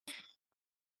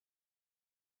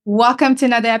Welcome to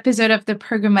another episode of the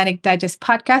Programmatic Digest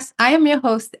podcast. I am your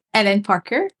host, Ellen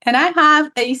Parker, and I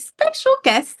have a special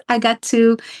guest. I got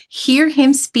to hear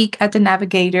him speak at the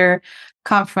Navigator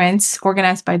conference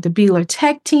organized by the Beeler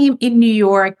Tech team in New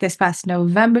York this past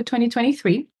November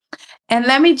 2023. And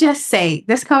let me just say,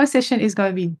 this conversation is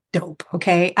going to be dope,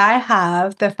 okay? I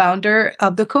have the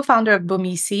co-founder of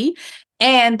Bomisi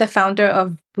and the founder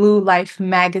of Blue Life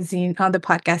Magazine on the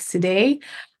podcast today.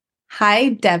 Hi,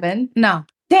 Devin. No,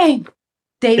 dang,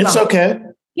 It's Davon. okay.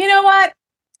 You know what?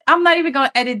 I'm not even going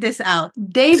to edit this out.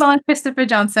 Davon Christopher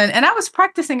Johnson. And I was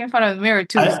practicing in front of the mirror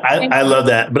too. I love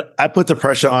that, but I put the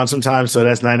pressure on sometimes, so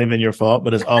that's not even your fault.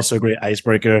 But it's also a great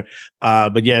icebreaker.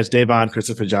 But yeah, it's Davon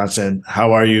Christopher Johnson.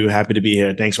 How are you? Happy to be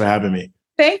here. Thanks for having me.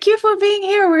 Thank you for being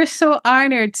here. We're so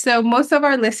honored. So most of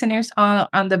our listeners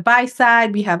on the buy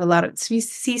side, we have a lot of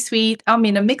C-suite. I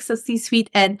mean, a mix of C-suite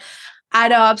and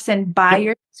ad-ops and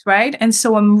buyers, right? And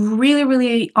so I'm really,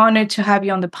 really honored to have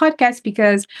you on the podcast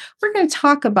because we're going to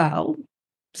talk about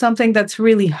something that's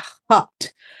really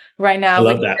hot right now. I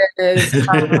love which is,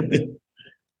 that.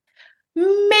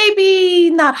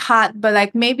 maybe not hot, but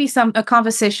like maybe a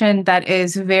conversation that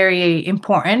is very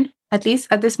important, at least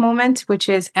at this moment, which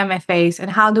is MFAs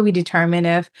and how do we determine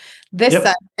if this Yep.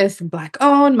 site is Black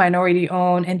owned, minority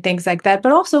owned, and things like that.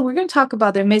 But also, we're going to talk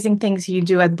about the amazing things you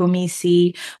do at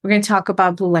Bomisi. We're going to talk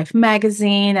about Blue Life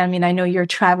Magazine. I mean, I know you're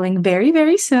traveling very,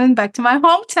 very soon back to my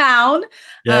hometown.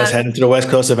 Yes, heading to the west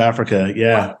coast of Africa.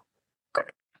 Yeah.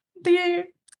 Yeah,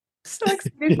 so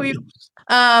excited for you.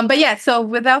 But yeah, so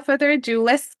without further ado,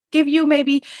 let's give you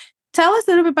maybe tell us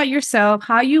a little bit about yourself,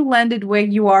 how you landed where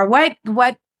you are, what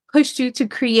pushed you to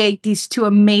create these two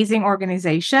amazing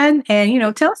organizations,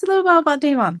 and tell us a little bit about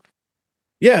Davon.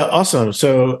 Yeah, awesome.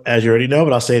 So as you already know,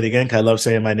 but I'll say it again because I love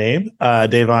saying my name,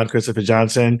 Davon Christopher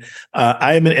Johnson.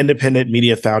 I am an independent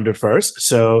media founder first.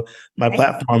 So my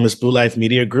platform is Blue Life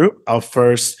Media Group. Our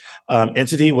first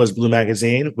entity was Blue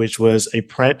Magazine, which was a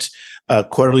print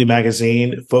quarterly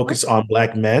magazine focused on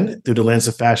Black men through the lens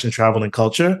of fashion, travel, and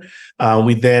culture.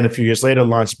 We then, a few years later,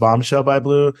 launched Bombshell by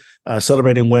Blue,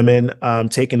 celebrating women,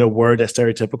 taking a word that's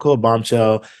stereotypical.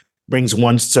 Bombshell brings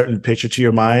one certain picture to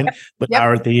your mind, but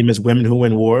our theme is women who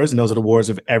win wars, and those are the wars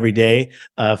of every day,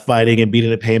 fighting and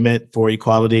beating the payment for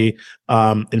equality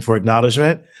and for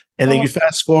acknowledgement. And then you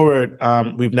fast forward,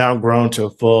 we've now grown to a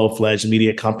full-fledged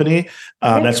media company.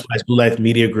 That's why it's Blue Life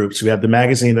Media Group. So we have the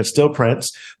magazine that still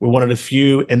prints. We're one of the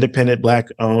few independent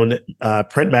Black-owned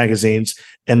print magazines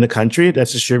in the country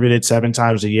that's distributed 7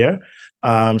 times a year.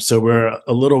 So we're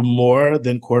a little more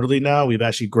than quarterly now. We've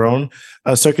actually grown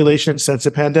circulation since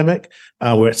the pandemic.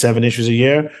 We're at 7 issues a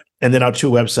year. And then our 2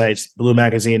 websites,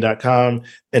 bluemagazine.com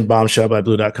and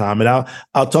bombshellbyblue.com. And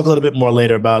I'll talk a little bit more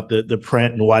later about the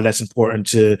print and why that's important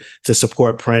to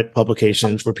support print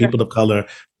publications for people of color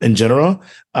in general.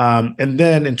 And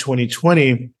then in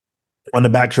 2020, on the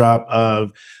backdrop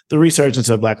of the resurgence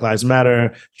of Black Lives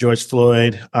Matter, George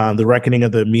Floyd, the reckoning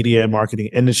of the media and marketing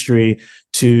industry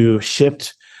to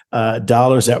shift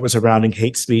dollars that were surrounding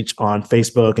hate speech on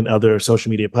Facebook and other social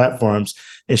media platforms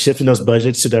and shifting those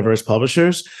budgets to diverse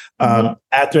publishers.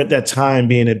 After at that time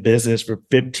being in business for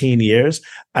 15 years,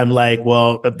 I'm like,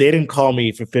 well, if they didn't call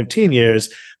me for 15 years,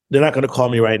 they're not going to call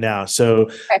me right now. So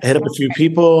I hit up a few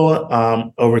people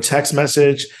over text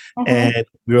message, and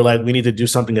we were like, we need to do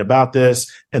something about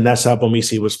this. And that's how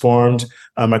Bomisi was formed.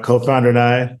 My co-founder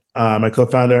and my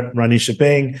co-founder, Ranisha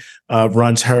Bing,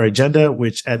 runs Her Agenda,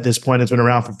 which at this point has been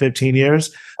around for 15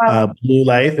 years. Blue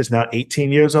Life is now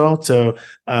 18 years old. So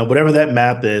whatever that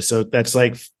math is, so that's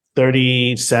like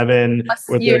 37 or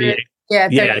 38.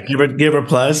 Yeah, give or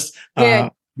plus.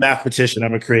 Mathematician,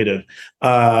 I'm a creative.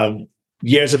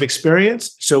 Years of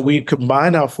experience. So we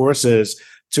combined our forces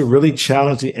to really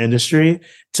challenge the industry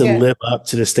to live up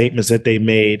to the statements that they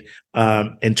made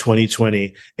in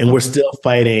 2020. And we're still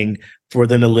fighting for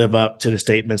them to live up to the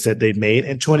statements that they've made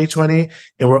in 2020.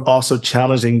 And we're also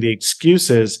challenging the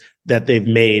excuses that they've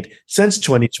made since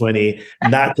 2020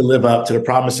 not to live up to the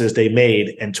promises they made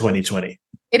in 2020.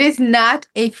 It is not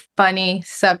a funny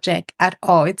subject at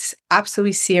all. It's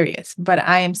absolutely serious, but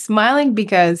I am smiling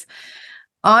because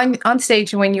on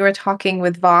stage when you were talking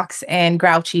with Vox and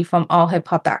Grouchy from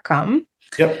allhiphop.com,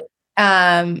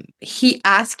 he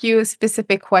asked you a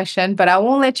specific question, but I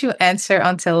won't let you answer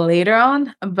until later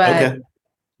on. But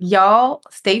y'all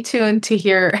stay tuned to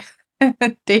hear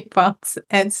Davon's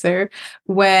answer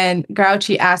when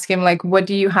Grouchy asked him, like, what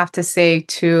do you have to say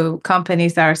to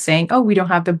companies that are saying, oh, we don't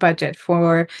have the budget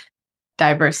for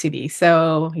diversity?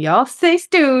 So y'all stay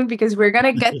tuned because we're going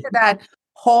to get to that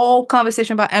whole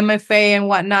conversation about MFA and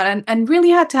whatnot, and really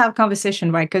had to have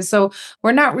conversation, right? Because so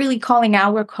we're not really calling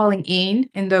out, we're calling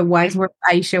in the Wise Work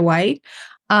Aisha White.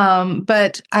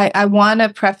 But I want to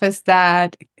preface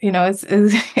that, it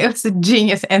was a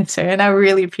genius answer, and I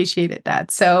really appreciated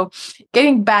that. So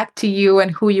getting back to you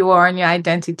and who you are and your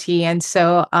identity. And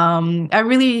so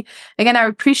I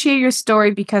appreciate your story,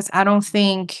 because I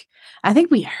think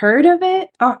we heard of it,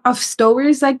 of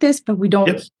stories like this, but we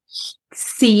don't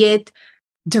see it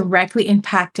directly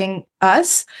impacting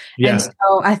us. Yeah. And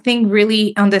so I think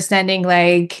really understanding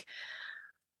like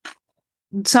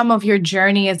some of your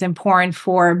journey is important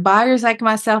for buyers like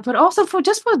myself, but also for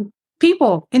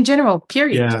people in general,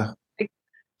 period. Yeah. Like,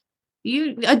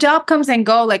 a job comes and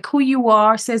go, like who you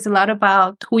are says a lot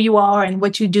about who you are and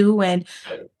what you do. And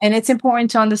it's important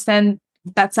to understand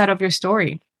that side of your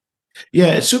story.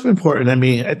 Yeah, it's super important. I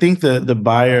mean, I think the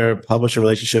buyer publisher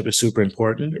relationship is super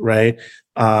important, right?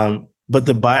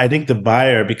 But I think the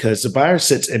buyer, because the buyer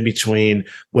sits in between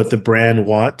what the brand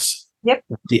wants, yep,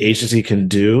 what the agency can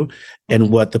do, and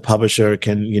what the publisher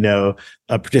can,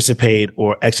 participate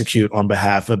or execute on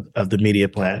behalf of the media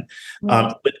plan.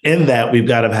 Mm-hmm. But in that, we've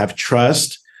got to have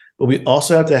trust, but we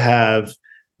also have to have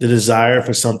the desire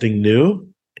for something new,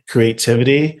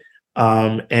 creativity,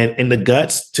 and the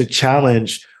guts to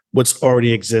challenge what's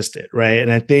already existed, right?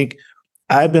 And I think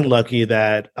I've been lucky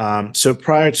that, so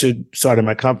prior to starting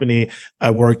my company,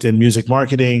 I worked in music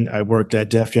marketing. I worked at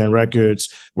Def Jam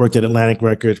Records, worked at Atlantic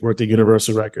Records, worked at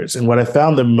Universal Records. And what I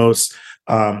found the most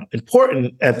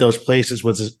important at those places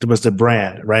was the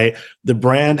brand, right? The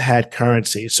brand had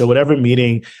currency. So whatever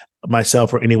meeting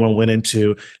myself or anyone went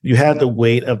into, you had the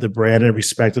weight of the brand and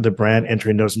respect of the brand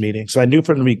entering those meetings. So I knew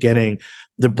from the beginning,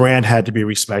 the brand had to be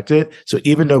respected. So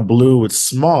even though Blue was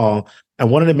small, I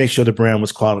wanted to make sure the brand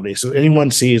was quality. So anyone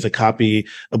sees a copy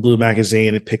of Blue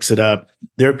magazine and picks it up.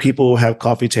 There are people who have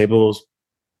coffee tables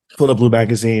full of Blue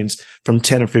magazines from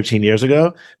 10 or 15 years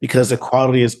ago, because the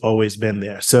quality has always been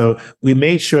there. So we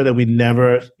made sure that we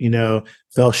never,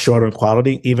 fell short on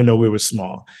quality, even though we were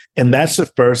small. And that's the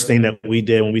first thing that we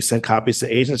did when we sent copies to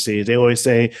agencies. They always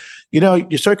say,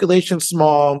 your circulation's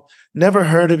small, never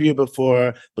heard of you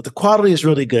before, but the quality is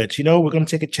really good. We're going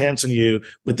to take a chance on you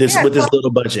with this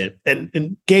little budget,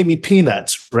 and gave me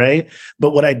peanuts, right?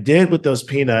 But what I did with those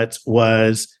peanuts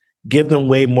was give them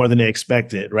way more than they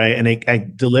expected, right? And I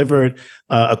delivered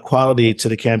a quality to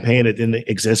the campaign that didn't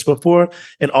exist before,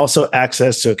 and also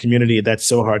access to a community that's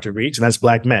so hard to reach, and that's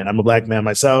Black men. I'm a Black man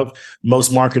myself.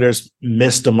 Most marketers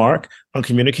miss the mark on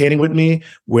communicating with me.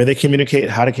 Where they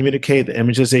communicate, how to communicate, the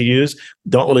images they use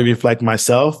don't really reflect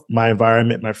myself, my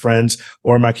environment, my friends,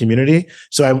 or my community.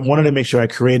 So I wanted to make sure I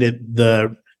created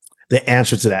the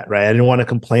answer to that, right? I didn't want to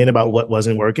complain about what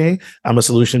wasn't working. I'm a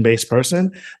solution-based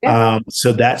person. Yeah.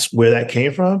 So that's where that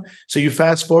came from. So you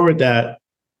fast forward that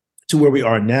to where we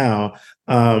are now.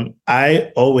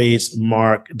 I always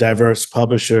mark diverse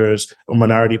publishers or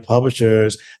minority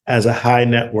publishers as a high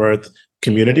net worth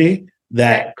community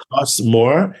that costs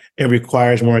more and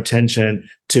requires more attention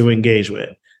to engage with.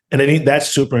 And I think that's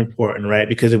super important, right?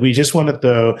 Because if we just want to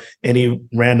throw any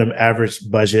random average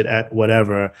budget at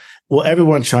whatever, well,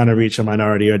 everyone's trying to reach a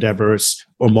minority or diverse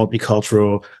or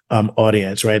multicultural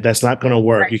audience, right? That's not going to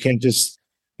work. Right. You can't just,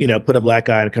 put a Black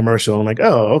guy in a commercial and like,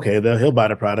 oh, okay, he'll buy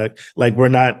the product. Like we're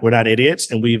not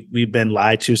idiots, and we've been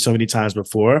lied to so many times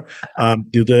before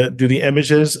through the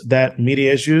images that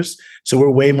media has used. So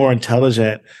we're way more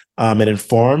intelligent and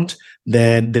informed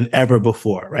than ever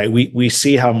before, right? We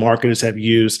see how marketers have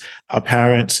used our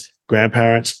parents,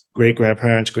 grandparents,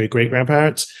 great-grandparents,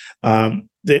 great-great-grandparents.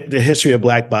 The history of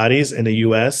Black bodies in the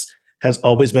U.S. has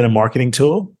always been a marketing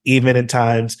tool, even in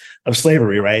times of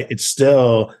slavery, right? It's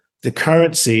still the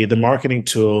currency, the marketing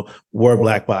tool were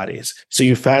Black bodies. So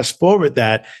you fast forward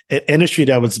that, an industry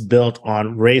that was built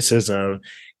on racism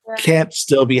can't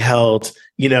still be held,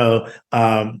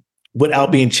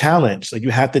 without being challenged. Like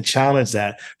you have to challenge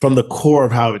that from the core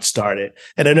of how it started.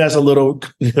 And then that's a little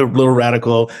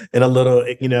radical and a little,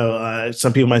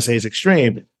 some people might say it's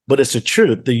extreme, but it's the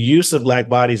truth. The use of Black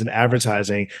bodies in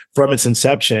advertising from its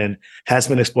inception has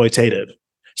been exploitative.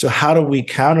 So how do we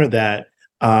counter that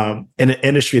in an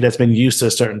industry that's been used to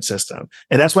a certain system?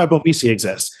 And that's why Bonvisi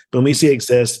exists. Bonvisi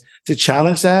exists to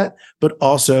challenge that, but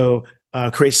also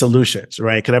create solutions,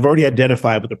 right? Because I've already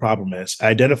identified what the problem is. I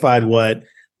identified what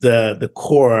the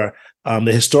core,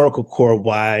 the historical core of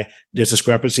why there's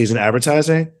discrepancies in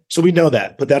advertising. So we know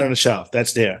that. Put that on the shelf.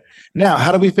 That's there. Now,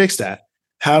 how do we fix that?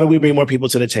 How do we bring more people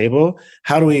to the table?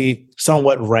 How do we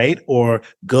somewhat right or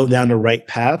go down the right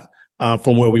path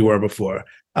from where we were before?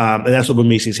 And that's what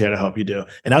Bumisi is here to help you do.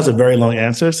 And that was a very long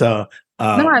answer. So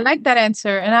no, I like that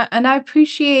answer. And I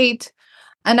appreciate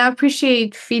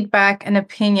feedback and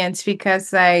opinions,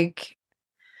 because like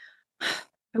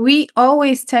we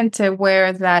always tend to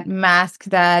wear that mask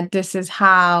that this is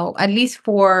how, at least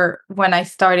for when I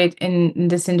started in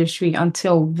this industry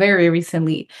until very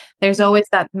recently, there's always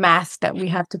that mask that we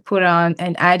have to put on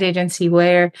an ad agency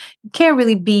where you can't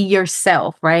really be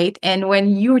yourself, right? And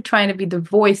when you're trying to be the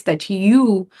voice that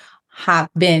you have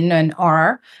been and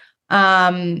are,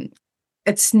 um,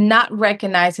 it's not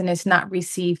recognized and it's not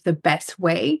received the best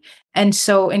way. And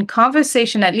so in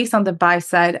conversation, at least on the buy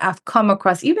side, I've come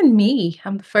across, even me,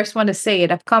 I'm the first one to say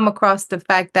it, I've come across the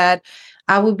fact that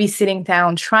I will be sitting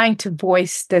down trying to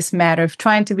voice this matter,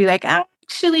 trying to be like,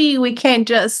 actually, we can't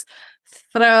just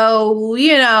throw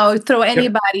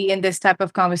anybody in this type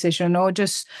of conversation, or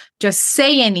just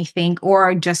say anything,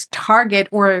 or just target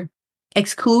or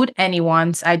exclude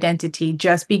anyone's identity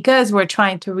just because we're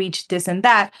trying to reach this and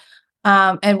that.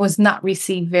 And was not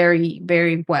received very,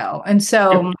 very well. And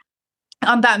so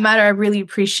on that matter, I really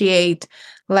appreciate,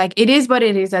 like, it is what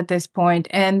it is at this point.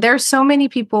 And there's so many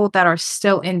people that are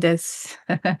still in this,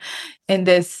 in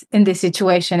this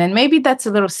situation. And maybe that's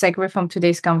a little segue from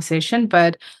today's conversation,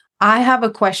 but I have a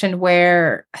question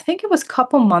where I think it was a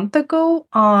couple months ago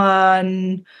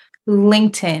on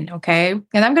LinkedIn. Okay.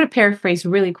 And I'm going to paraphrase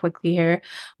really quickly here,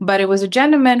 but it was a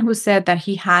gentleman who said that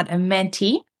he had a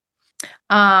mentee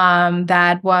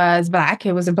that was Black.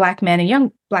 It was a Black man, a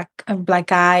black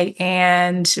guy,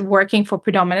 and working for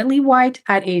predominantly white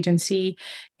ad agency.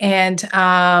 And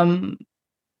the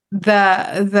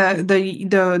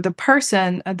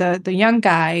person, the young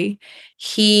guy,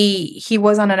 he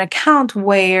was on an account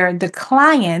where the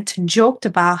client joked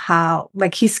about how,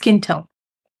 like, his skin tone,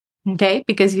 okay,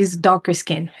 because he's dark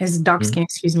skin,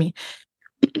 excuse me.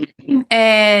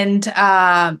 And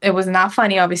it was not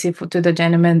funny, obviously, to the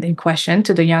gentleman in question,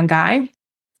 to the young guy.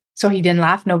 So he didn't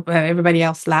laugh. No, everybody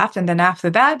else laughed. And then after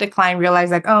that, the client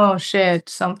realized, like, oh shit,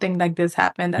 something like this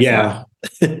happened.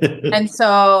 And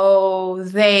so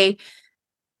they,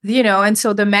 and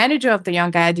so the manager of the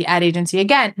young guy at the ad agency,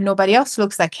 again, nobody else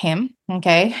looks like him.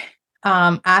 Okay.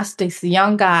 Asked this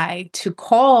young guy to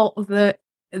call the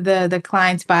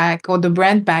clients back, or the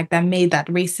brand back that made that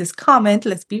racist comment.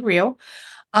 Let's be real.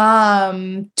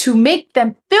 To make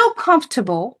them feel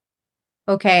comfortable.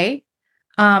 Okay.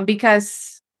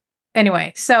 Because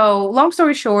anyway, so long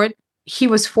story short, he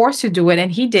was forced to do it, and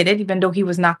he did it, even though he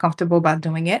was not comfortable about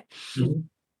doing it. Mm-hmm.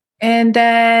 And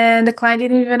then the client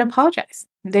didn't even apologize.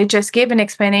 They just gave an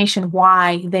explanation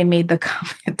why they made the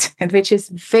comment, which is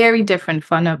very different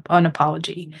from an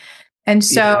apology. And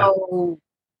so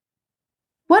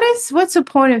what's the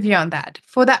point of view on that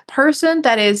for that person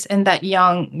that is in that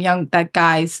that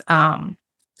guy's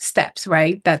steps,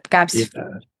 right? That guy's,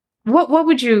 what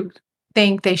would you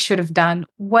think they should have done?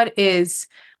 What's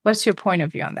your point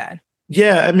of view on that?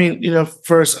 Yeah, I mean,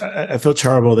 first, I feel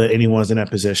terrible that anyone's in that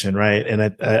position, right?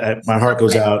 And my heart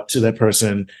goes out to that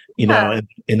person, in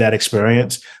that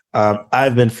experience.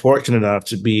 I've been fortunate enough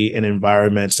to be in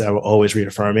environments that were always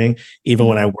reaffirming, even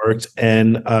when I worked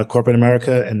in corporate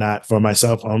America and not for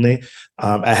myself only.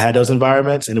 I had those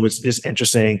environments, and it was just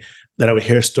interesting that I would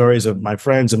hear stories of my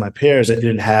friends and my peers that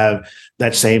didn't have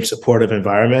that same supportive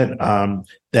environment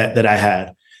that I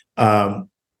had.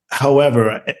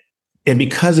 However, and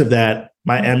because of that,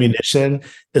 my ammunition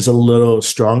is a little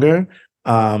stronger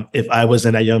if I was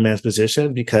in that young man's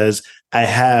position, because I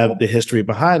have the history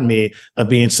behind me of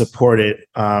being supported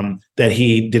that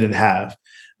he didn't have.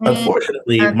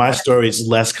 Unfortunately, my story is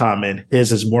less common.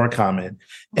 His is more common.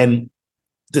 And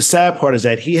the sad part is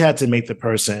that he had to make the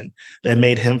person that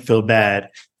made him feel bad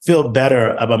feel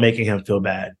better about making him feel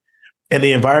bad. And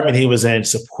the environment he was in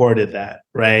supported that,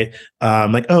 right?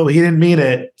 Like, oh, he didn't mean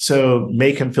it, so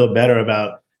make him feel better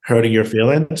about hurting your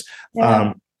feelings.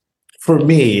 Yeah. For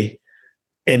me,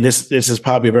 and this is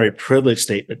probably a very privileged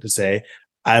statement to say,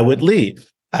 I would leave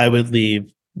that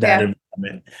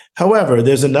environment. However,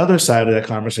 there's another side of that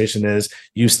conversation is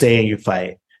you stay and you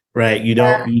fight, right? You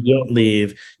don't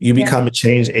leave, you become a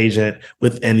change agent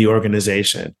within the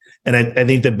organization. And I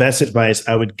think the best advice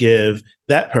I would give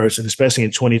that person, especially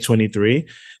in 2023,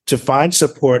 to find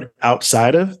support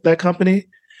outside of that company.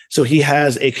 So he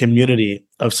has a community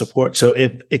of support. So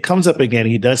if it comes up again,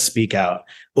 he does speak out,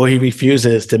 or he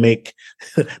refuses to make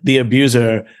the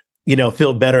abuser,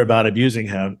 feel better about abusing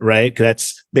him, right? Because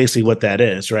that's basically what that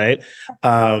is, right?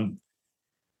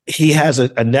 He has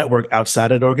a network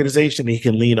outside of the organization he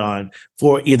can lean on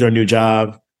for either a new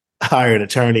job, hire an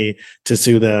attorney to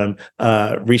sue them,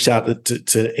 reach out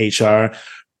to HR.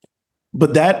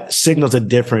 But that signals a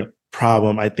different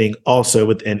problem, I think, also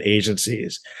within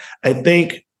agencies. I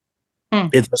think Mm.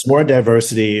 it's more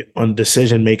diversity on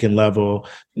decision-making level,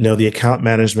 the account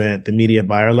management, the media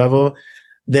buyer level,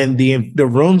 then the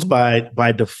rooms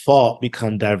by default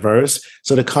become diverse.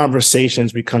 So the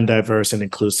conversations become diverse and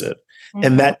inclusive. Mm-hmm.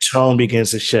 And that tone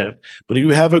begins to shift. But if you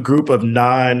have a group of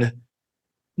non-women,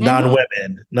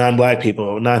 non-Black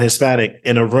people, non-Hispanic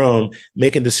in a room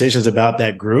making decisions about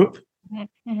that group,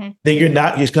 mm-hmm. then you're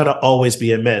going to always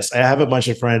be a miss. I have a bunch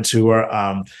of friends who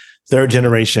are third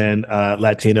generation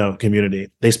Latino community.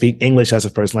 They speak English as a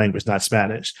first language, not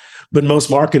Spanish. But most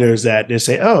marketers that they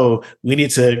say, oh, we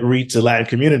need to reach the Latin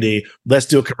community. Let's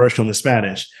do a commercial in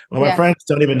Spanish. Well, my friends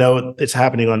don't even know it's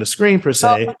happening on the screen per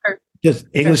se. Oh, sure. Because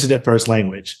English is their first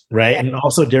language, right? And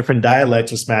also different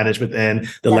dialects of Spanish within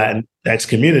the Latinx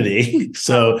community.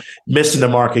 So missing the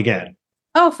mark again.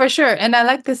 Oh, for sure. And I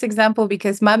like this example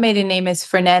because my maiden name is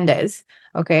Fernandez.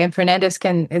 Okay. And Fernandez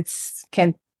can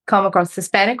come across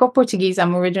Hispanic or Portuguese.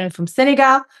 I'm originally from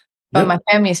Senegal, but my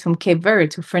family is from Cape Verde.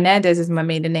 So Fernandez is my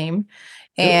maiden name.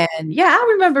 And I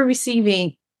remember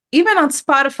receiving, even on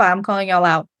Spotify, I'm calling y'all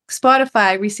out,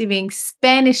 Spotify receiving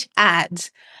Spanish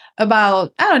ads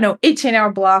about, I don't know,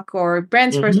 H&R Block or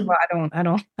Brands First of all, I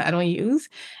don't use.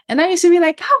 And I used to be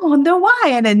like, I wonder why.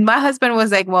 And then my husband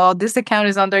was like, well, this account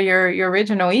is under your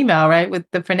original email, right? With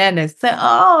the Fernandez. So,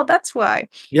 oh, that's why.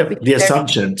 Yep. The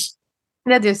assumptions.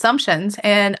 Yeah, the assumptions.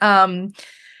 And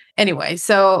anyway,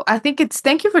 so I think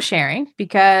thank you for sharing,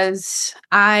 because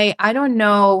I don't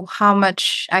know how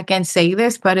much I can say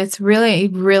this, but it's really,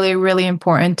 really, really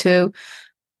important to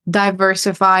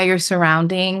diversify your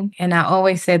surrounding. And I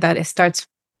always say that it starts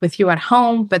with you at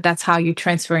home, but that's how you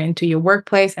transfer into your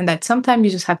workplace. And that sometimes you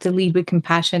just have to lead with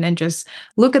compassion and just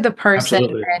look at the person.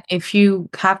 Absolutely. And if you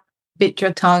have bit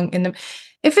your tongue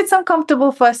if it's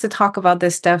uncomfortable for us to talk about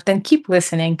this stuff, then keep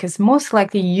listening, because most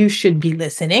likely you should be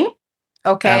listening.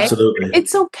 Okay. Absolutely.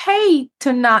 It's okay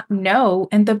to not know.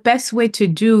 And the best way to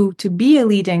be a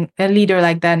leader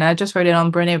like that. And I just read it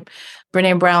on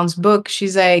Brené Brown's book.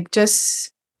 She's like,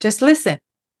 just listen.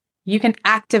 You can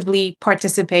actively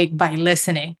participate by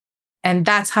listening. And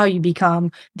that's how you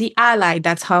become the ally.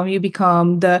 That's how you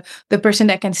become the person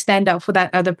that can stand up for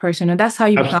that other person. And that's how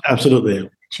you become absolutely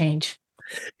change.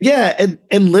 Yeah.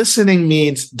 And listening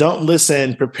means don't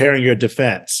listen preparing your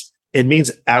defense. It means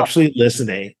actually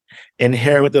listening and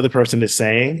hearing what the other person is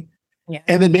saying. Yeah.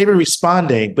 And then maybe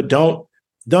responding, but don't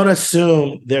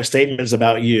assume their statements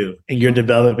about you and you're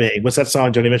developing. What's that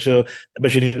song, Joni Mitchell? I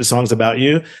bet you need the songs about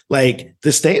you. Like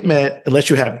the statement, unless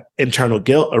you have internal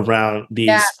guilt around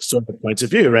these sort of points of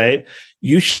view, right?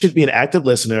 You should be an active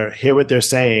listener, hear what they're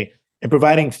saying, and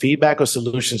providing feedback or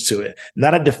solutions to it,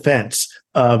 not a defense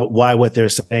of why what they're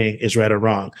saying is right or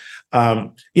wrong.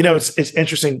 It's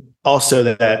interesting also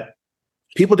that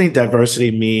people think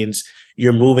diversity means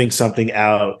you're moving something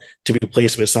out to be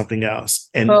replaced with something else.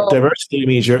 And diversity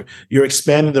means you're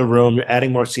expanding the room, you're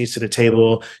adding more seats to the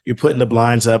table, you're putting the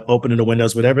blinds up, opening the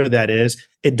windows, whatever that is.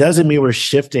 It doesn't mean we're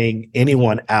shifting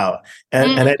anyone out.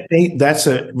 And I think that's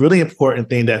a really important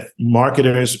thing that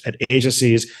marketers at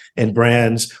agencies and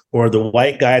brands or the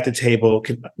white guy at the table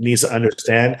needs to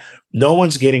understand. No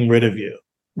one's getting rid of you.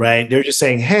 Right? They're just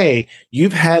saying, hey,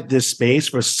 you've had this space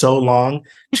for so long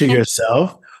to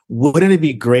yourself. Wouldn't it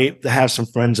be great to have some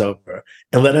friends over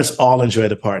and let us all enjoy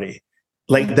the party?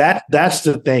 Like that's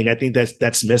the thing. I think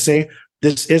that's missing.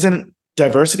 This isn't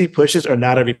diversity pushes are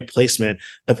not a replacement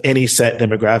of any set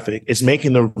demographic. It's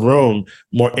making the room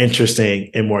more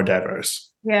interesting and more diverse.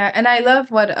 Yeah. And I love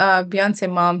what Beyonce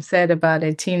mom said about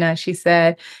it, Tina. She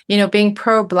said, being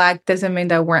pro-Black doesn't mean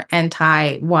that we're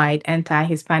anti-white,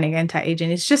 anti-Hispanic, anti-Asian.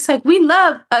 It's just like we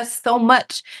love us so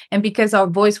much. And because our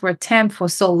voice were tamped for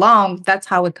so long, that's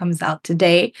how it comes out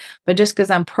today. But just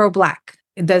because I'm pro-Black,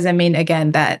 it doesn't mean,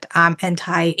 again, that I'm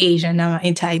anti-Asian, I'm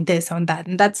anti this or that.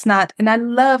 And that's not, and I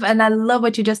love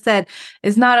what you just said.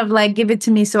 It's not of like, give it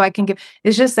to me so I can give.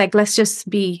 It's just like, let's just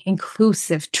be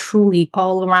inclusive, truly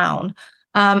all around.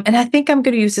 And I think I'm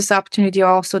going to use this opportunity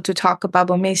also to talk about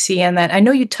Bomesi, and that I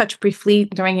know you touched briefly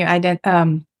during your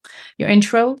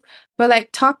intro, but like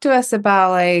talk to us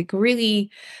about like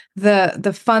really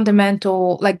the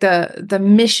fundamental, like the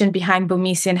mission behind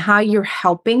Bomesi and how you're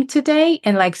helping today,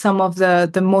 and like some of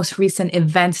the most recent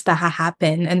events that have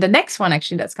happened, and the next one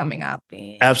actually that's coming up.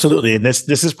 Absolutely. And this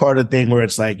is part of the thing where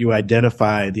it's like you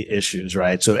identify the issues,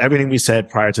 right? So everything we said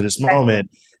prior to this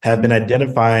moment have been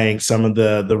identifying some of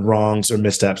the wrongs or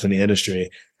missteps in the industry.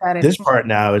 This part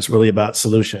now is really about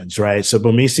solutions, right? So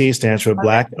BOMISI stands for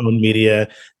Black-Owned Media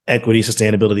Equity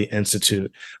Sustainability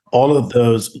Institute. All of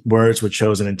those words were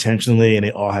chosen intentionally, and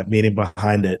they all have meaning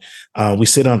behind it. We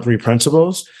sit on three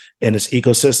principles, and it's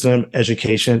ecosystem,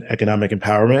 education, economic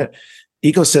empowerment.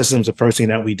 Ecosystem is the first thing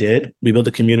that we did. We built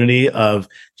a community of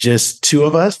just two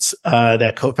of us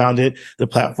that co-founded the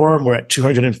platform. We're at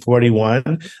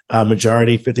 241,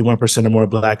 majority 51% or more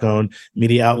Black-owned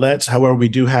media outlets. However, we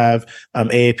do have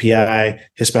AAPI,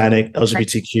 Hispanic,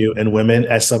 LGBTQ, and women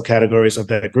as subcategories of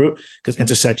that group because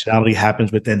intersectionality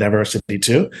happens within diversity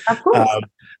too. Of course.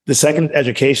 The second,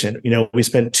 education. We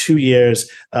spent 2 years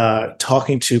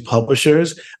talking to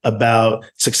publishers about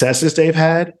successes they've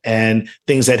had and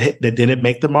things that didn't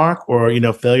make the mark, or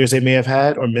failures they may have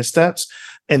had or missteps,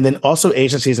 and then also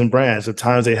agencies and brands. At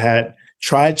times they had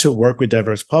tried to work with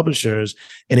diverse publishers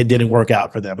and it didn't work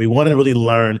out for them. We want to really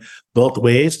learn both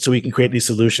ways so we can create these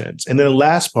solutions. And then the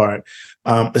last part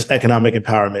is economic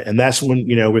empowerment. And that's when,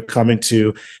 we're coming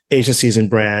to agencies and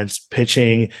brands,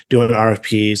 pitching, doing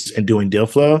RFPs and doing deal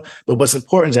flow. But what's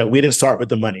important is that we didn't start with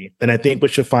the money. And I think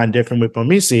what you'll find different with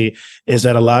BOMISI is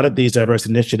that a lot of these diverse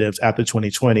initiatives after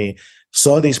 2020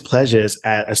 saw these pledges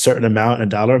at a certain amount, a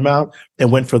dollar amount,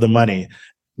 and went for the money.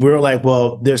 We were like,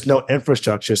 well, there's no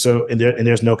infrastructure, and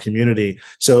there's no community.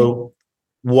 So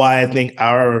why I think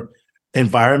our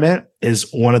environment is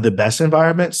one of the best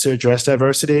environments to address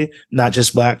diversity, not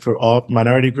just Black, for all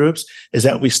minority groups, is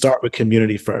that we start with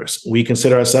community first. We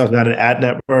consider ourselves not an ad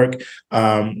network.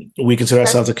 We consider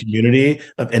ourselves a community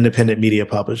of independent media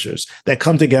publishers that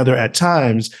come together at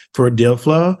times for deal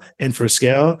flow and for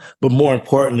scale, but more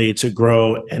importantly, to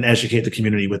grow and educate the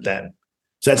community with that.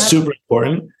 So that's super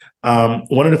important.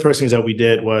 One of the first things that we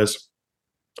did was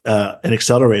an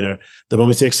accelerator. The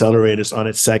BOMISI Accelerator is on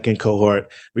its second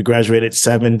cohort. We graduated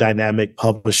 7 dynamic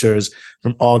publishers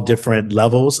from all different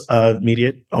levels of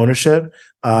media ownership,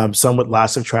 some with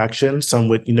lots of traction, some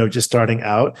with, just starting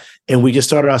out. And we just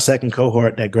started our second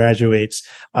cohort that graduates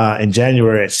in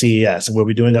January at CES. And we'll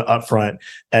be doing an upfront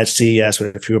at CES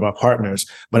with a few of our partners.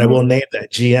 But I will name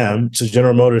that GM, so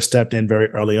General Motors, stepped in very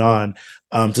early on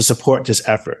to support this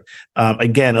effort.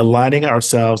 Again, aligning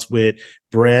ourselves with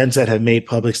brands that have made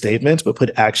public statements, but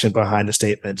put action behind the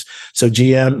statements. So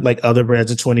GM, like other brands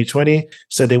in 2020,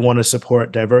 said they want to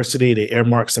support diversity. They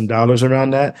earmarked some dollars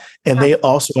around that. And they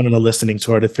also went on a listening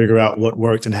tour to figure out what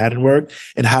worked and hadn't worked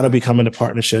and how to become in a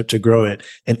partnership to grow it.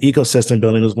 And ecosystem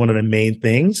building was one of the main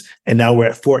things. And now we're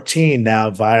at 14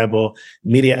 now viable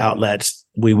media outlets.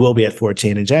 We will be at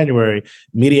 14 in January,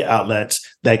 media outlets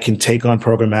that can take on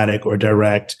programmatic or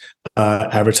direct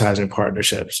advertising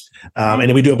partnerships. And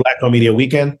then we do a Black-owned media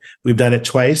weekend. We've done it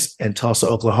twice in Tulsa,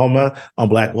 Oklahoma on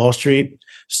Black Wall Street.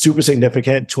 Super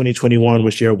significant. 2021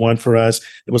 was year 1 for us.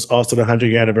 It was also the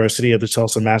 100-year anniversary of the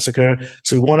Tulsa Massacre.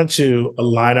 So we wanted to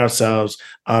align ourselves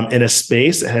in a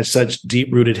space that has such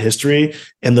deep-rooted history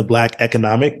in the Black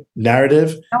economic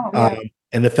narrative.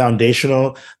 And the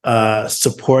foundational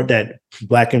support that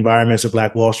Black environments or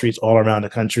Black Wall Streets all around the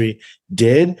country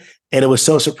did. And it was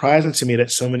so surprising to me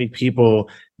that so many people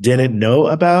didn't know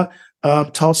about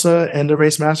Tulsa and the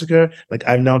race massacre. Like,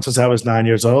 I've known since I was 9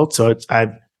 years old. So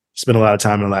I've spent a lot of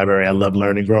time in the library. I love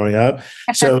learning growing up.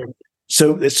 So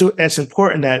it's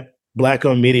important that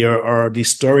Black-owned media or these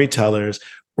storytellers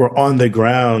were on the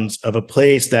grounds of a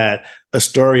place that a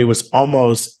story was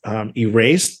almost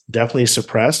erased, definitely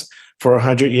suppressed for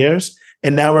 100 years.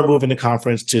 And now we're moving the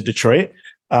conference to Detroit.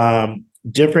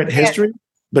 Different history,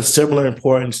 but similar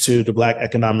importance to the Black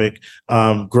economic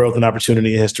growth and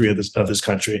opportunity history of this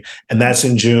country. And that's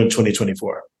in June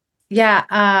 2024.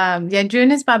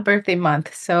 June is my birthday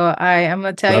month. So I'm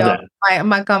gonna tell y'all, I'm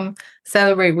gonna come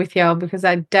celebrate with y'all because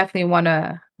I definitely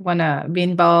wanna be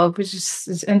involved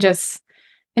and just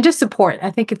support.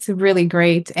 I think it's really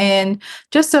great. And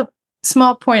just a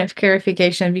small point of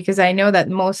clarification, because I know that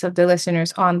most of the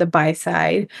listeners on the buy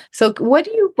side. So what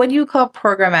do you call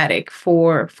programmatic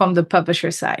from the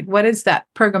publisher side? What does that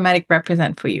programmatic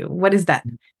represent for you? What is that?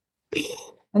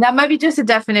 And that might be just a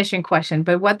definition question,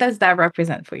 but what does that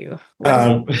represent for you?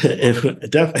 It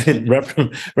definitely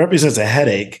represents a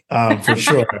headache, for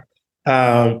sure.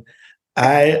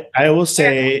 I will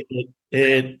say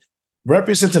it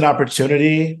represents an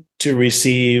opportunity to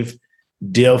receive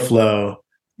deal flow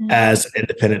as an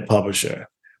independent publisher.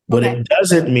 What it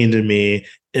doesn't mean to me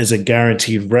is a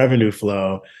guaranteed revenue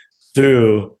flow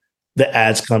through the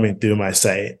ads coming through my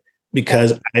site,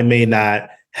 because I may not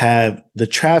have the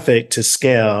traffic to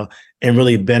scale and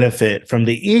really benefit from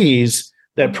the ease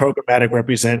that programmatic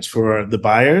represents for the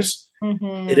buyers.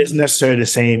 It isn't necessarily the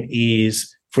same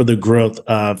ease for the growth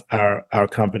of our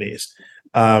companies.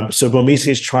 So Bomisi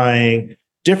is trying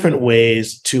different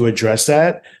ways to address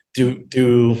that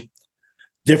through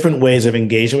different ways of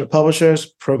engaging with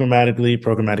publishers, programmatically,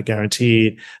 programmatic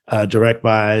guaranteed, direct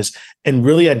buys, and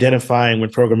really identifying when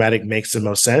programmatic makes the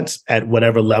most sense at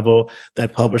whatever level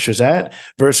that publisher's at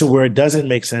versus where it doesn't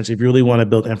make sense. If you really want to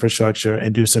build infrastructure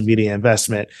and do some media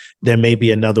investment, there may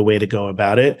be another way to go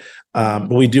about it.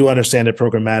 But we do understand that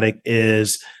programmatic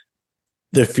is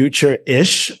the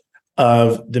future-ish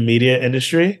of the media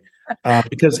industry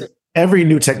because every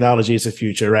new technology is a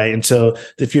future, right? Until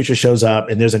the future shows up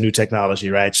and there's a new technology,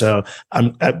 right? So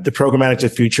the programmatic is a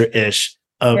future-ish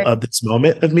of this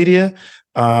moment of media.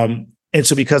 And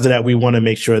so because of that, we want to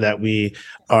make sure that we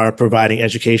are providing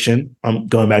education,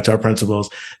 going back to our principles,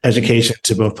 education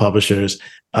to both publishers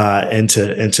and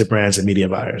to brands and media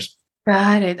buyers.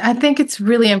 Got it. I think it's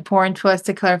really important for us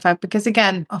to clarify because,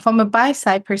 again, from a buy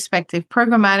side perspective,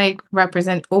 programmatic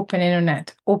represent open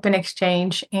internet, open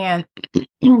exchange. And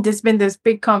there's been this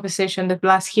big conversation the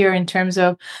last year in terms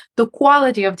of the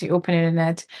quality of the open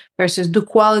internet versus the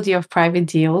quality of private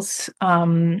deals,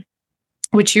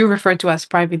 which you refer to as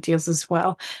private deals as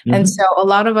well. Mm-hmm. And so a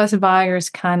lot of us buyers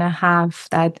kind of have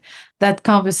that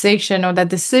conversation or that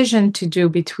decision to do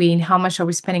between how much are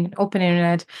we spending in open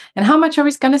internet and how much are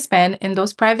we going to spend in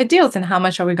those private deals and how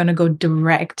much are we going to go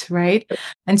direct, right?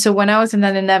 And so when I was in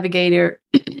the Navigator,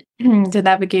 the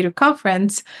Navigator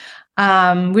conference,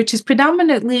 which is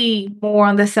predominantly more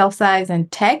on the sell side and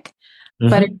tech,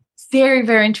 but it's very,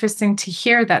 very interesting to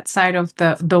hear that side of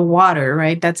the water,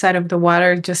 right? That side of the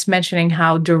water, just mentioning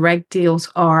how direct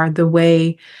deals are the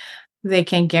way they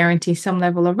can guarantee some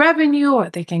level of revenue or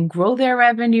they can grow their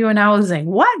revenue. And I was like,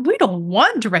 what? We don't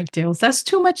want direct deals. That's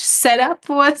too much setup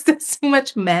for us. That's too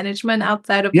much management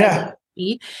outside of that.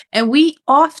 And we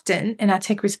often, and I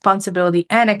take responsibility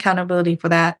and accountability for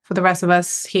that, for the rest of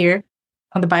us here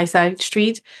on the buy side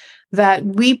street, that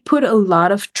we put a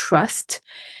lot of trust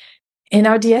in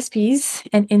our DSPs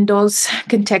and in those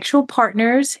contextual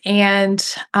partners. And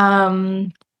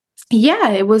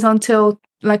it was until,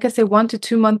 like I said, 1 to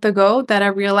 2 months ago that I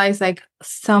realized like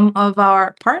some of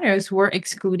our partners were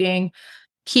excluding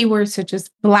keywords such as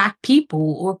Black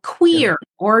people or queer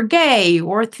or gay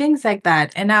or things like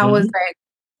that. And I was like,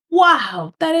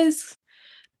 wow, that is,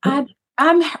 I'm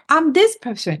this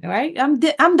person, right? I'm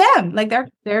them. Like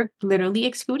they're literally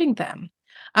excluding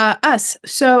us.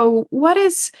 So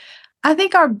I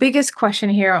think our biggest question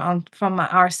here from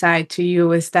our side to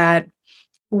you is that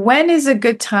when is a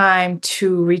good time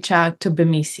to reach out to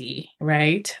Bomisi,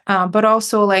 right? But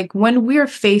also like when we're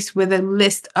faced with a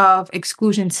list of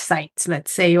exclusion sites,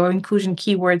 let's say, or inclusion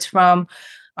keywords from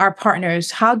our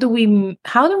partners, how do we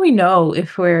know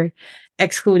if we're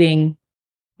excluding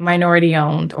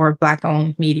minority-owned or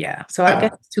Black-owned media? So I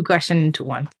guess 2 questions into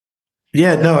one.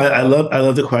 Yeah, no, I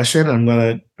love the question. I'm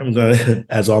gonna,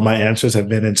 as all my answers have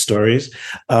been in stories.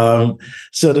 So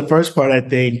the first part I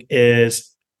think is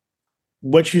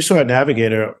what you saw at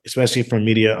Navigator, especially from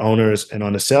media owners and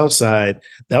on the sales side,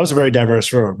 that was a very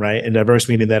diverse room, right? And diverse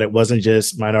meaning that it wasn't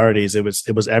just minorities; it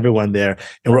was everyone there,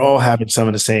 and we're all having some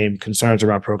of the same concerns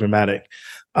around programmatic.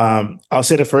 I'll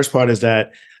say the first part is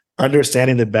that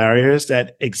understanding the barriers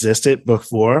that existed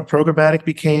before programmatic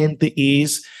became the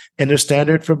ease and the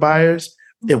standard for buyers.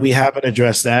 If we haven't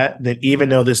addressed that, then even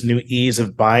though this new ease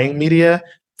of buying media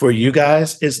for you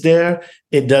guys is there,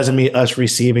 it doesn't mean us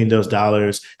receiving those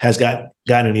dollars has gotten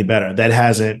any better. That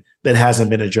hasn't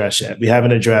been addressed yet. We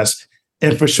haven't addressed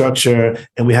infrastructure,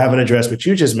 and we haven't addressed what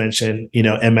you just mentioned,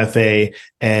 MFA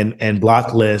and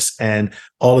block lists and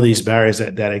all of these barriers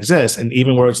that exist. And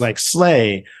even words like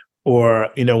slay, or,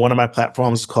 one of my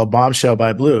platforms is called Bombshell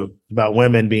by Blue, about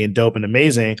women being dope and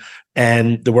amazing.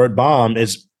 And the word bomb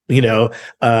is,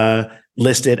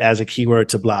 listed as a keyword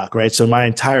to block, right? So my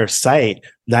entire site,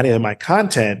 not even my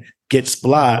content, gets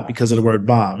blocked because of the word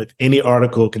bomb. If any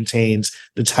article contains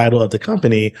the title of the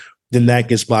company, then that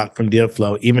gets blocked from deal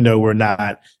flow, even though we're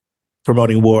not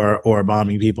promoting war or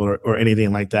bombing people or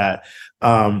anything like that.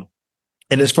 And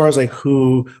as far as like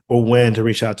who or when to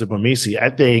reach out to Bomisi, I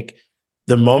think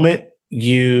the moment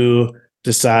you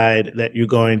decide that you're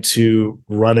going to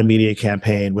run a media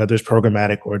campaign, whether it's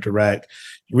programmatic or direct,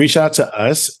 reach out to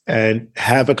us and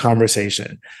have a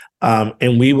conversation.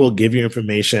 And we will give you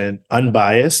information,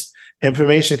 unbiased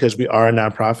information, because we are a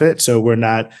nonprofit. So we're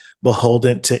not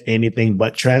beholden to anything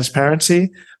but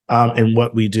transparency in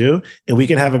what we do. And we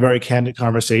can have a very candid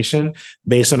conversation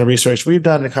based on the research we've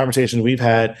done, the conversations we've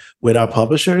had with our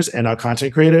publishers and our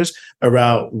content creators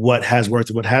around what has worked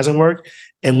and what hasn't worked,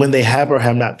 and when they have or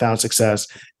have not found success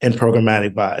in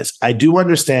programmatic buys. I do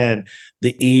understand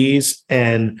the ease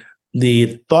and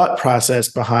the thought process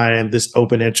behind this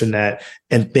open internet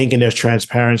and thinking there's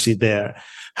transparency there.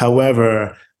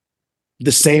 However,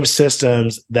 the same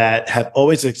systems that have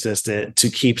always existed to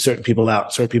keep certain people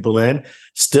out, certain people in,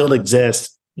 still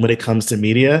exist when it comes to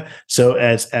media. So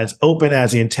as open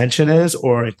as the intention is,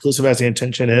 or inclusive as the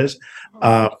intention is,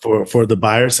 for the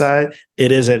buyer side,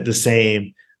 it isn't the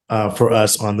same for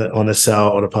us on the sell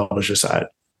or the publisher side.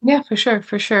 Yeah, for sure,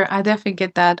 for sure. I definitely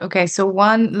get that. Okay, so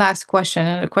one last question,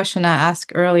 a question I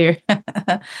asked earlier.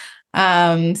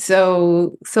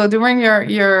 So during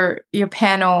your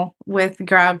panel with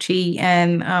Grouchy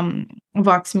and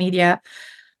Vox Media,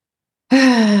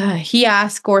 he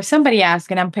asked, or somebody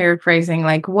asked, and I'm paraphrasing,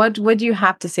 like, what do you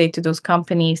have to say to those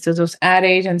companies, to those ad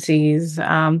agencies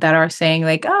that are saying,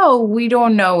 like, oh, we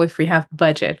don't know if we have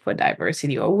budget for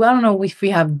diversity, or we don't know if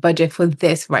we have budget for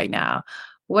this right now.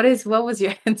 What was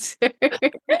your answer?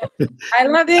 I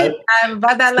love it. I'm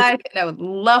about that life, and I would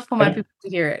love for my people to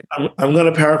hear it. I'm going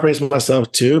to paraphrase myself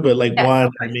too, but like, Yeah,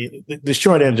 one, I mean, the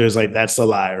short answer is like, that's a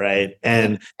lie, right?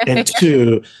 And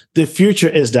two, the future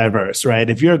is diverse, right?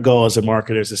 If your goal as a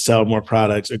marketer is to sell more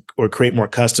products or create more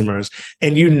customers,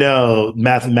 and you know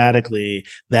mathematically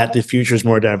that the future is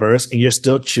more diverse, and you're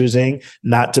still choosing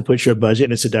not to put your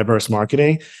budget into diverse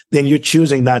marketing, then you're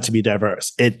choosing not to be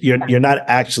diverse. You're not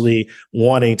actually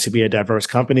wanting to be a diverse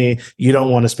company. You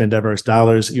don't want to spend diverse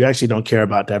dollars. You actually don't care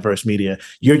about diverse media.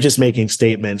 You're just making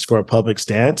statements for a public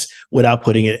stance without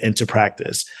putting it into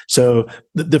practice. So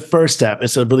the first step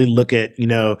is to really look at,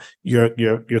 your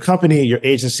company, your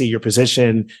agency, your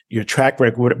position, your track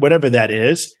record, whatever that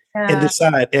is, and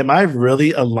decide, am I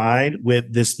really aligned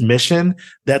with this mission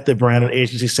that the brand and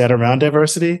agency set around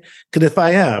diversity? Because if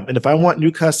I am, and if I want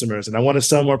new customers and I want to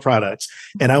sell more products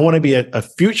and I want to be a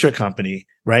future company,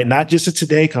 right? Not just a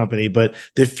today company, but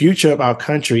the future of our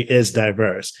country is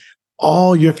diverse.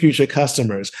 All your future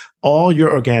customers, all your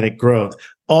organic growth,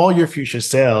 all your future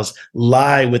sales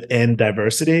lie within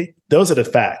diversity. Those are the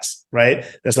facts, right?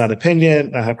 That's not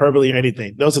opinion, not hyperbole or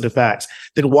anything. Those are the facts.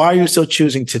 Then why are you still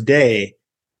choosing today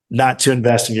not to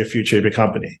invest in your future of your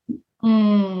company?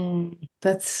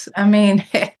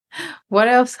 What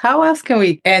else? How else can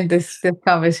we end this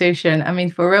conversation? I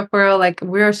mean, for real, like,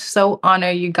 we're so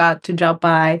honored you got to drop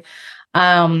by.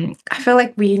 I feel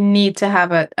like we need to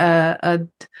have a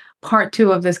part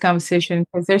two of this conversation,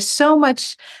 because there's so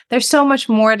much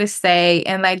more to say.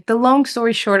 And like, the long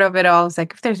story short of it all is,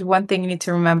 like, if there's one thing you need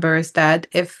to remember, is that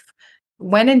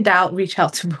when in doubt, reach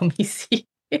out to Bomisi.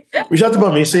 Reach out to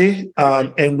Bomisi,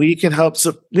 and we can help.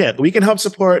 We can help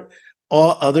support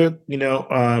all other,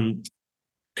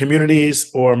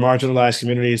 communities or marginalized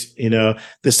communities.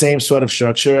 The same sort of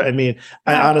structure. I mean,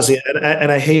 I honestly,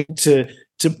 and I hate to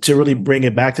really bring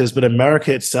it back to this, but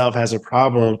America itself has a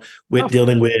problem with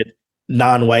dealing with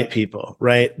non-white people,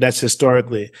 right? That's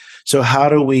historically. So how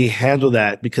do we handle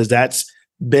that? Because that's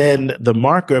been the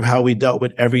marker of how we dealt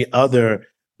with every other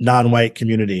non-white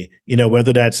community,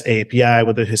 whether that's API,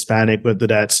 whether Hispanic, whether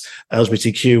that's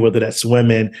LGBTQ, whether that's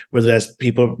women, whether that's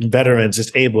people, veterans,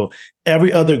 disabled.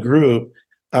 Every other group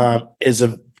is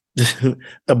a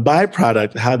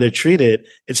byproduct of how they're treated.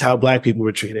 It's how Black people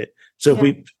were treated. So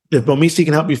if Bomisi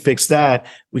can help you fix that,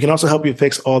 we can also help you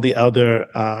fix all the other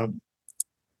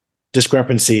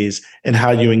discrepancies in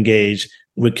how you engage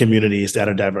with communities that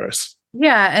are diverse.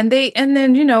 Yeah,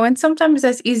 and sometimes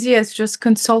as easy as just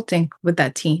consulting with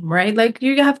that team, right? Like,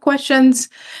 you have questions,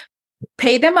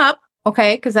 pay them up,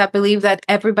 okay? Because I believe that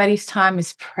everybody's time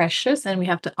is precious and we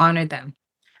have to honor them.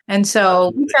 And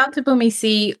so reach out to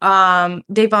Bomisi.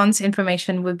 Davon's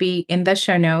information would be in the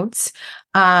show notes.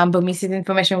 Bomisi's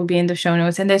information will be in the show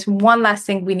notes. And there's one last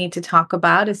thing we need to talk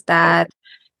about, is that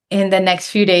in the next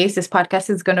few days, this podcast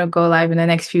is going to go live in the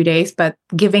next few days, but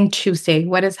Giving Tuesday,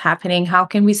 what is happening? How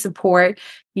can we support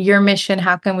your mission?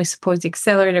 How can we support the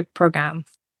Accelerator program?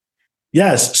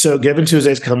 Yes. So Giving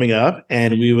Tuesday is coming up,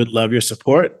 and we would love your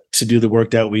support to do the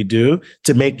work that we do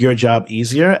to make your job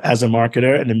easier as a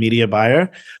marketer and a media buyer.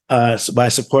 So by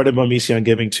supporting Bomisi on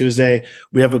Giving Tuesday,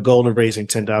 we have a goal of raising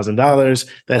 $10,000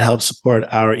 that helps support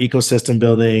our ecosystem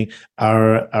building,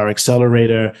 our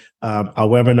accelerator, our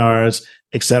webinars,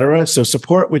 etc. So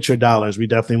support with your dollars. We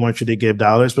definitely want you to give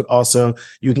dollars, but also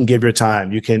you can give your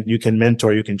time. You can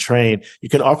mentor, you can train, you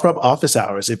can offer up office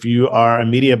hours. If you are a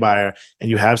media buyer and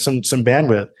you have some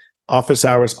bandwidth, office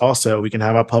hours also. We can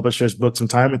have our publishers book some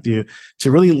time with you to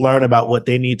really learn about what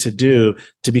they need to do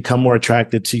to become more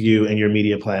attractive to you in your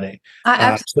media planning. I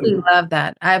absolutely love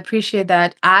that. I appreciate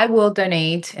that. I will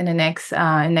donate in the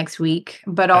next week,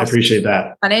 but also I appreciate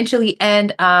that financially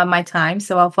and my time.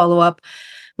 So I'll follow up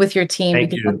with your team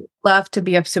Thank because I you. love to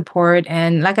be of support.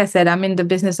 And like I said, I'm in the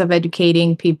business of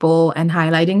educating people and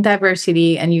highlighting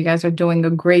diversity, and you guys are doing a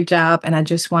great job. And I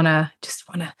just wanna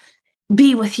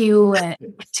be with you and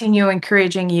continue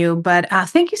encouraging you. But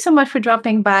thank you so much for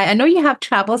dropping by. I know you have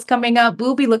travels coming up.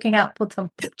 We'll be looking out for some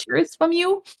pictures from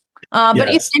you. But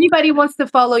if Yes. anybody wants to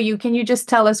follow you, can you just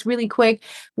tell us really quick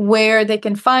where they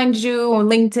can find you on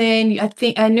LinkedIn?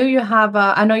 I know you have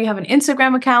an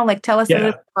Instagram account. Like, tell us a little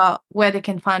Yeah. bit about where they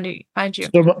can find you.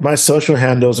 So my social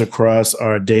handles across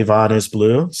are Devon is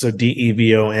Blue. So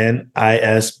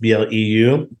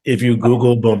DEVONISBLEU. If you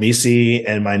Google Bomisi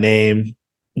and my name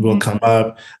will Mhm. come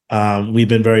up. We've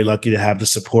been very lucky to have the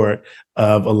support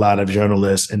of a lot of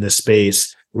journalists in this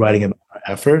space writing about our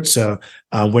efforts. So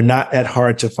we're not that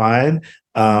hard to find.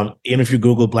 Even if you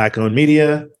Google Black owned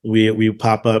media, we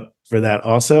pop up for that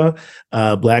also.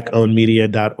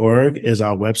 Blackownedmedia.org is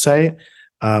our website.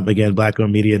 Again,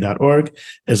 blackownedmedia.org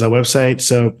is our website.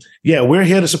 So yeah, we're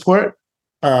here to support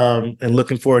and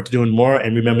looking forward to doing more.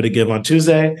 And remember to give on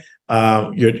Tuesday,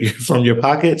 from your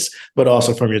pockets, but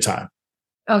also from your time.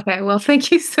 Okay, well,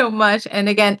 thank you so much. And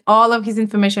again, all of his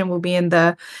information will be in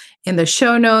the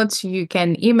show notes. You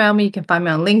can email me, you can find me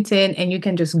on LinkedIn, and you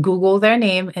can just Google their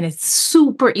name, and it's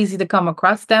super easy to come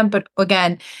across them. But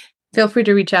again, feel free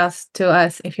to reach out to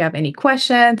us if you have any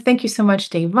questions. Thank you so much,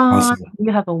 Davon. Awesome.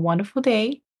 You have a wonderful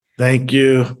day. Thank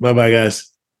you. Bye bye, guys.